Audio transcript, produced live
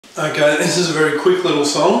Okay, this is a very quick little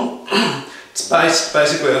song. It's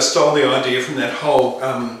basically I stole the idea from that whole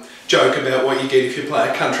joke about what you get if you play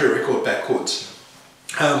a country record backwards.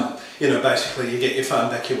 You know, basically you get your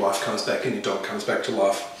phone back, your wife comes back and your dog comes back to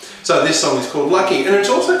life. So this song is called Lucky, and it's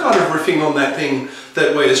also kind of riffing on that thing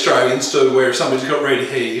that we Australians do where if somebody's got red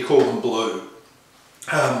hair you call them blue.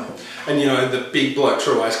 And you know, the big blokes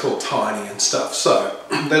are always called tiny and stuff, so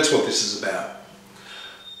that's what this is about.